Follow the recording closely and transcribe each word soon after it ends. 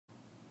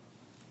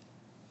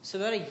So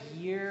about a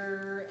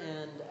year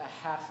and a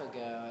half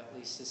ago, at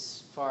least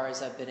as far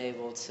as I've been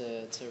able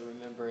to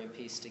remember and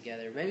piece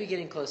together, maybe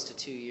getting close to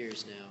 2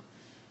 years now,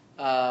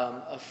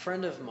 a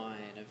friend of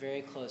mine, a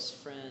very close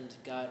friend,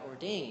 got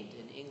ordained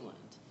in England.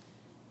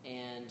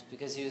 And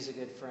because he was a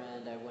good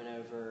friend, I went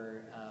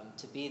over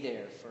to be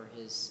there for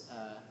his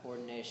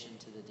ordination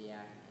to the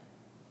diaconate.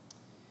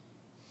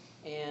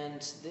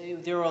 And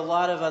there were a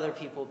lot of other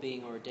people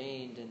being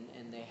ordained,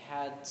 and they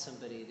had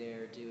somebody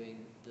there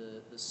doing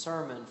the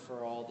sermon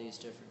for all these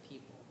different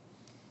people.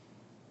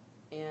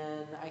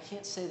 And I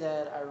can't say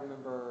that I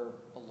remember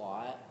a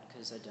lot,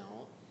 because I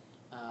don't.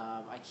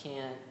 I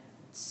can't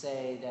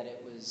say that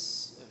it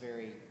was a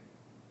very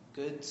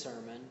good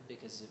sermon,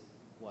 because it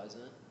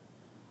wasn't.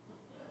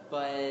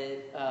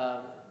 But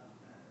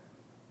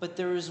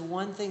there was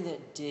one thing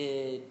that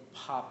did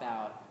pop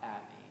out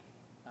at me.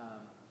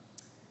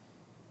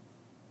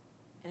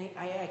 And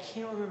I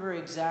can't remember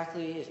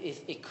exactly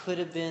if it could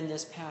have been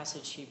this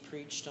passage he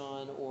preached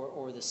on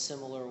or the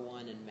similar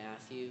one in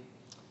Matthew.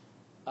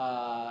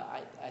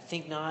 I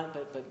think not,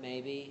 but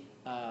maybe.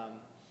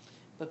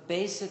 But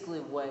basically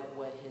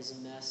what his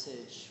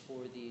message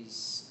for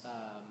these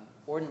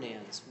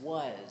ordinands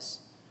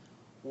was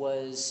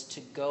to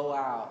go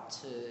out,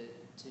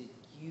 to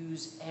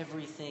use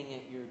everything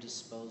at your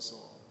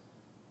disposal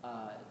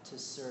to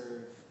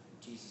serve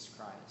Jesus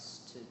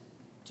Christ,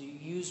 to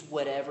use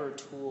whatever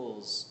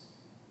tools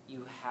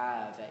you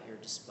have at your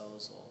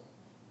disposal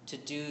to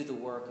do the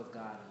work of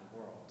God in the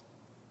world.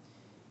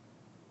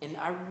 And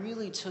I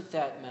really took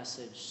that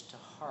message to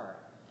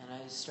heart, and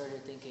I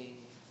started thinking,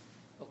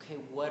 okay,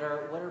 what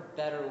are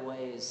better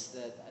ways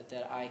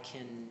that I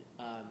can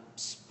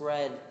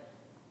spread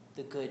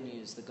the good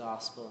news, the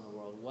gospel in the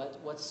world?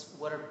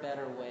 What are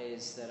better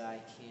ways that I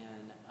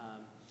can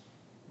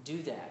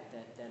do that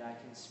I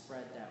can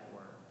spread that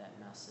word, that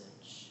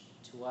message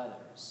to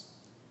others?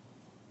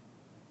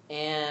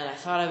 And I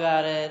thought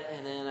about it,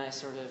 and then I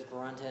sort of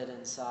grunted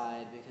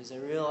inside because I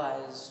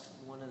realized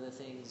one of the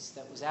things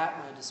that was at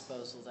my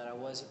disposal that I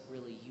wasn't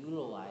really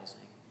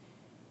utilizing.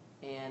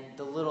 And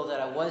the little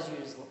that I was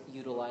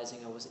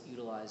utilizing, I wasn't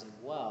utilizing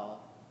well,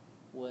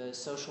 was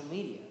social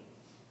media.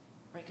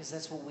 Right? Because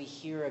that's what we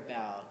hear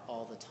about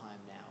all the time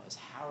now, is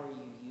how are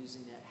you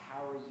using that?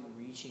 How are you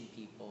reaching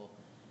people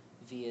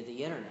via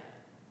the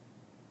internet?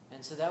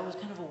 And so that was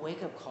kind of a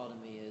wake-up call to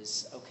me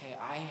is, okay,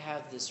 I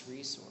have this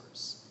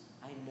resource.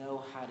 I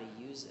know how to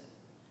use it.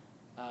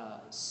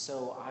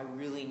 So I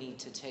really need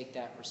to take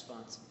that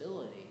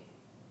responsibility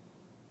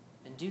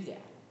and do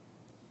that.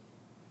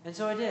 And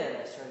so I did.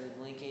 I started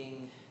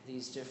linking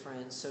these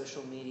different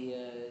social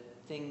media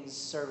things,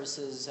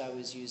 services I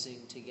was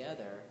using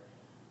together,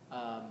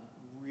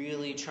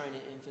 really trying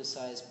to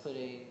emphasize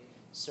putting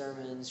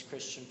sermons,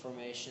 Christian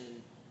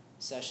formation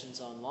sessions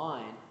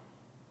online.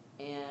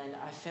 And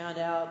I found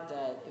out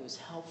that it was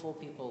helpful,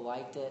 people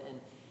liked it,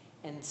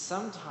 and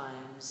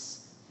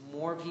sometimes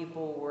more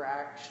people were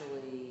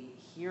actually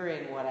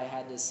hearing what I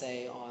had to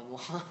say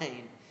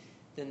online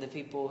than the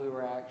people who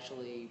were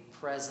actually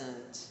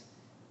present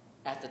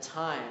at the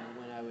time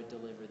when I would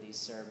deliver these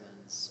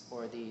sermons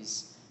or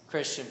these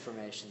Christian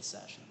formation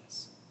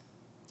sessions.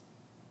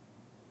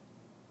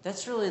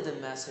 That's really the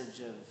message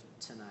of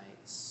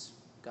tonight's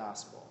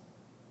gospel.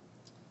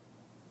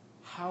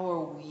 How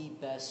are we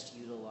best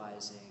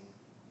utilizing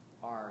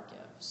our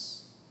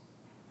gifts?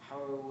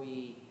 How are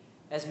we,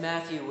 as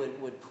Matthew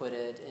would put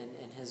it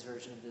in his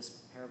version of this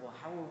parable,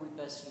 how are we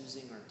best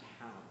using our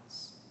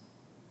talents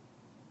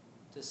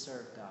to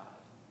serve God?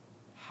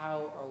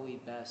 How are we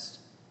best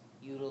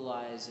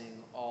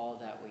utilizing all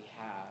that we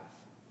have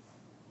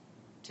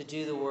to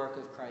do the work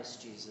of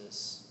Christ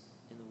Jesus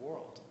in the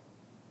world?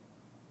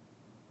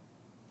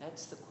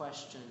 That's the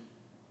question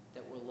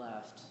that we're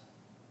left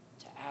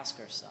to ask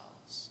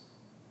ourselves.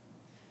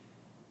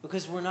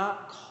 Because we're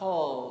not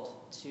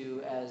called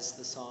to, as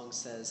the song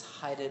says,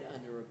 hide it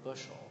under a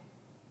bushel.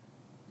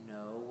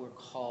 No, we're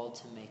called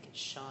to make it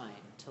shine,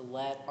 to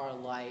let our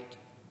light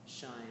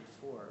shine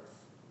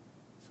forth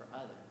for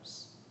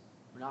others.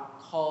 We're not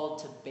called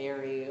to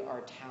bury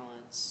our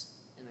talents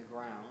in the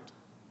ground.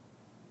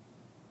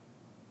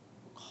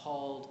 We're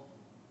called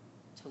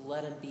to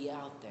let them be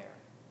out there,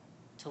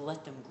 to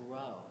let them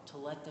grow, to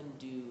let them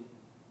do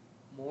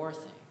more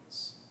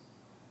things.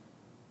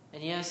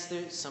 And yes,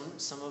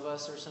 some of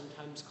us are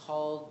sometimes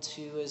called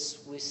to, as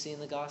we see in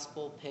the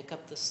gospel, pick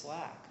up the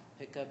slack,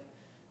 pick up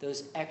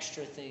those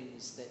extra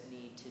things that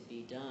need to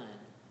be done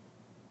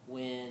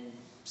when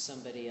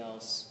somebody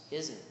else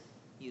isn't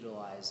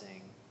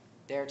utilizing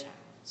their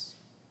talents.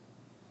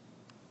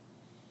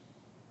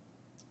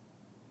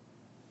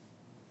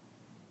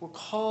 We're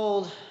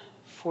called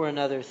for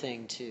another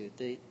thing too.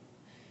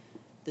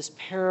 This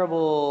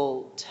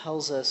parable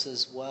tells us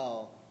as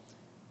well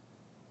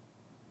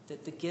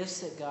that the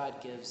gifts that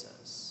God gives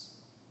us,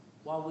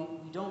 while we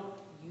don't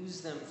use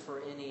them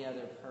for any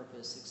other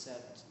purpose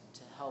except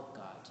to help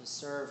God, to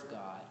serve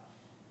God,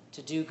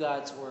 to do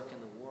God's work in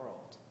the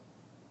world,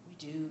 we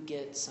do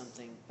get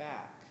something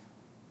back.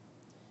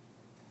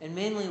 And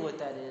mainly what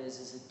that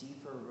is a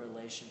deeper deeper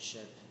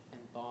relationship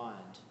and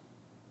bond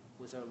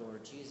with our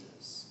Lord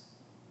Jesus.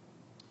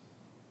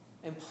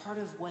 And part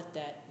of what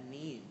that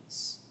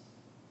means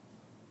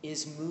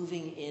is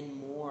moving in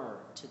more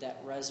to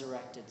that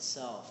resurrected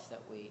self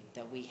that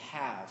we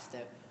have,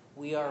 that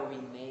we are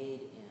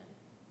remade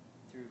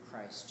in through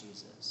Christ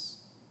Jesus.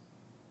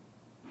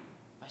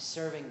 By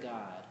serving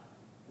God,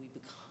 we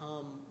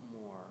become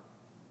more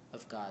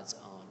of God's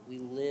own. We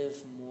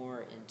live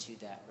more into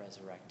that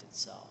resurrected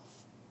self,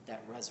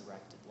 that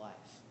resurrected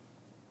life.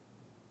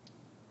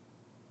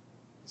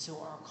 So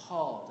our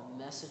call,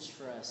 the message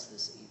for us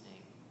this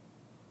evening,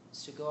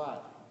 is to go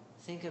out,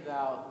 think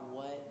about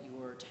what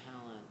your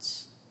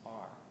talents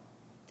are.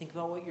 Think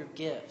about what your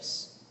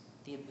gifts,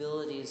 the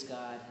abilities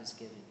God has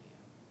given you.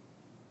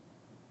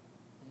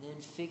 And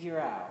then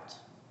figure out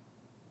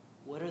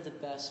what are the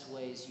best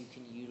ways you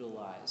can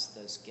utilize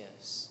those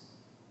gifts,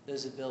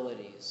 those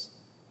abilities,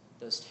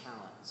 those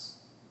talents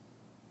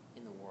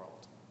in the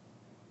world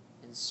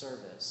in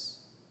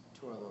service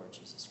to our Lord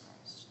Jesus Christ.